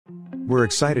We're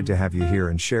excited to have you here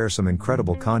and share some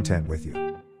incredible content with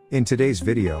you. In today's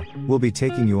video, we'll be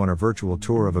taking you on a virtual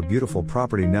tour of a beautiful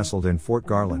property nestled in Fort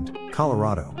Garland,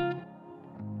 Colorado.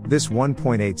 This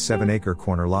 1.87-acre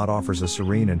corner lot offers a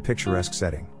serene and picturesque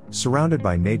setting, surrounded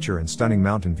by nature and stunning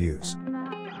mountain views.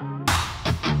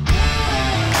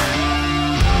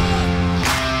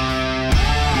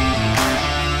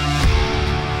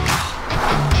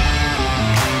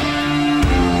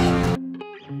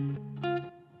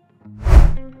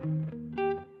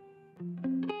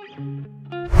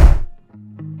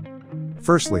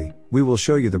 Firstly, we will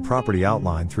show you the property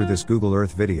outline through this Google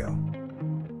Earth video.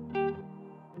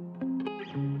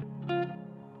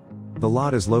 The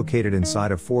lot is located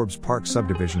inside of Forbes Park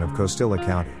subdivision of Costilla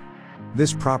County.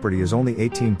 This property is only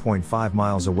 18.5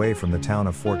 miles away from the town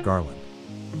of Fort Garland.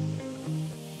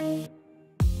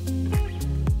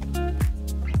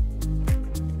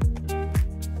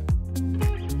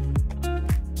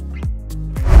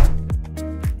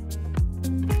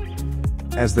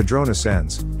 As the drone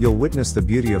ascends, you'll witness the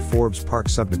beauty of Forbes Park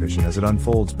subdivision as it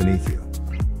unfolds beneath you.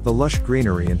 The lush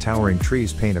greenery and towering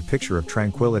trees paint a picture of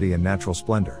tranquility and natural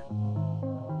splendor.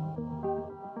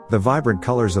 The vibrant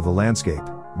colors of the landscape,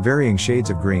 varying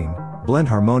shades of green, blend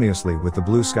harmoniously with the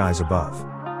blue skies above.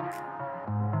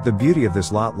 The beauty of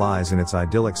this lot lies in its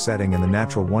idyllic setting and the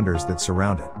natural wonders that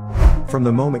surround it. From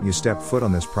the moment you step foot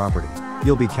on this property,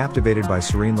 you'll be captivated by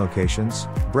serene locations,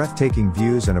 breathtaking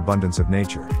views and abundance of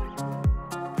nature.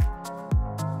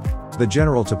 The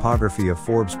general topography of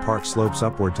Forbes Park slopes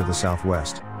upward to the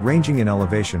southwest, ranging in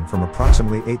elevation from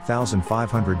approximately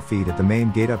 8,500 feet at the main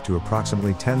gate up to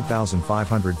approximately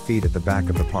 10,500 feet at the back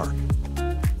of the park.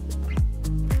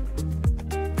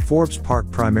 Forbes Park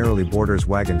primarily borders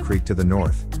Wagon Creek to the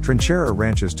north, Trinchera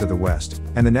Ranches to the west,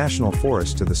 and the National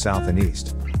Forest to the south and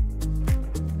east.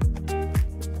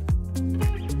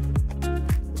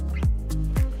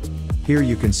 Here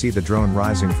you can see the drone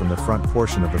rising from the front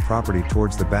portion of the property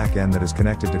towards the back end that is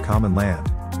connected to common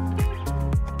land,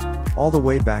 all the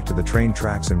way back to the train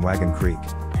tracks in Wagon Creek.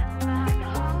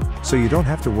 So you don't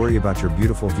have to worry about your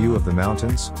beautiful view of the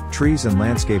mountains, trees and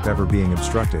landscape ever being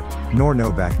obstructed, nor no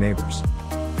back neighbors.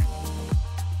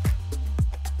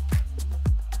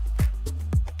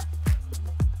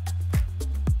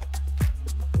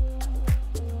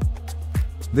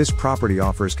 This property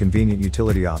offers convenient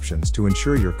utility options to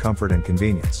ensure your comfort and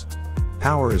convenience.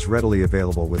 Power is readily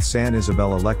available with San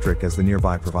Isabel Electric as the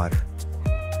nearby provider.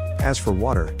 As for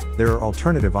water, there are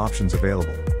alternative options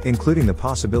available, including the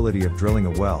possibility of drilling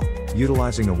a well,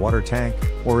 utilizing a water tank,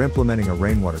 or implementing a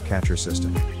rainwater catcher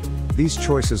system. These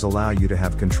choices allow you to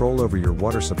have control over your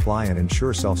water supply and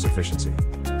ensure self-sufficiency.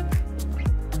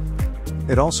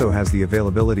 It also has the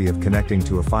availability of connecting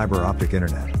to a fiber optic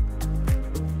internet.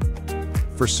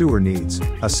 For sewer needs,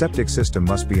 a septic system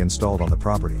must be installed on the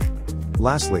property.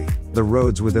 Lastly, the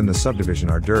roads within the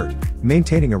subdivision are dirt,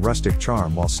 maintaining a rustic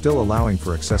charm while still allowing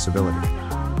for accessibility.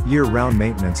 Year-round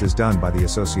maintenance is done by the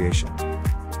association.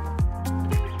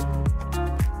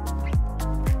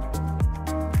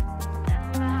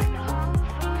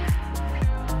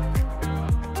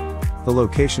 The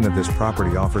location of this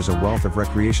property offers a wealth of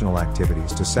recreational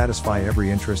activities to satisfy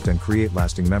every interest and create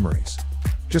lasting memories.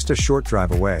 Just a short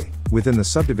drive away, within the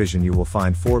subdivision you will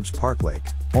find Forbes Park Lake,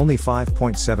 only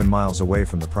 5.7 miles away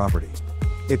from the property.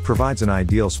 It provides an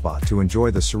ideal spot to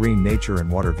enjoy the serene nature and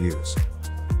water views.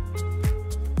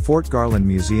 Fort Garland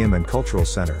Museum and Cultural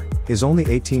Center is only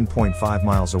 18.5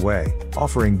 miles away,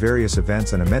 offering various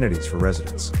events and amenities for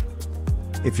residents.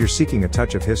 If you're seeking a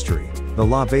touch of history, the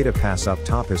La Veta Pass Up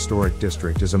Top Historic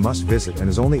District is a must-visit and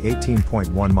is only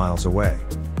 18.1 miles away.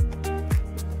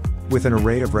 With an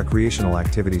array of recreational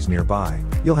activities nearby,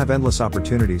 you'll have endless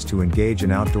opportunities to engage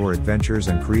in outdoor adventures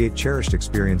and create cherished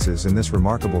experiences in this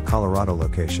remarkable Colorado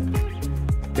location.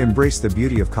 Embrace the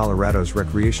beauty of Colorado's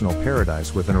recreational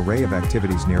paradise with an array of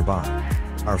activities nearby.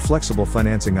 Our flexible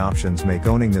financing options make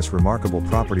owning this remarkable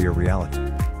property a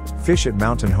reality. Fish at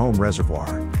Mountain Home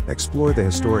Reservoir, explore the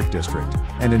historic district,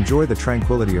 and enjoy the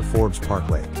tranquility of Forbes Park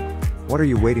Lake. What are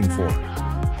you waiting for?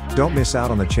 Don't miss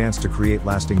out on the chance to create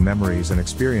lasting memories and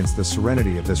experience the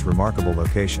serenity of this remarkable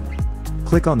location.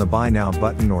 Click on the Buy Now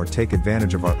button or take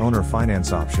advantage of our owner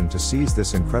finance option to seize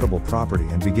this incredible property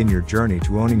and begin your journey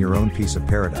to owning your own piece of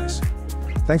paradise.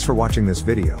 Thanks for watching this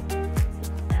video.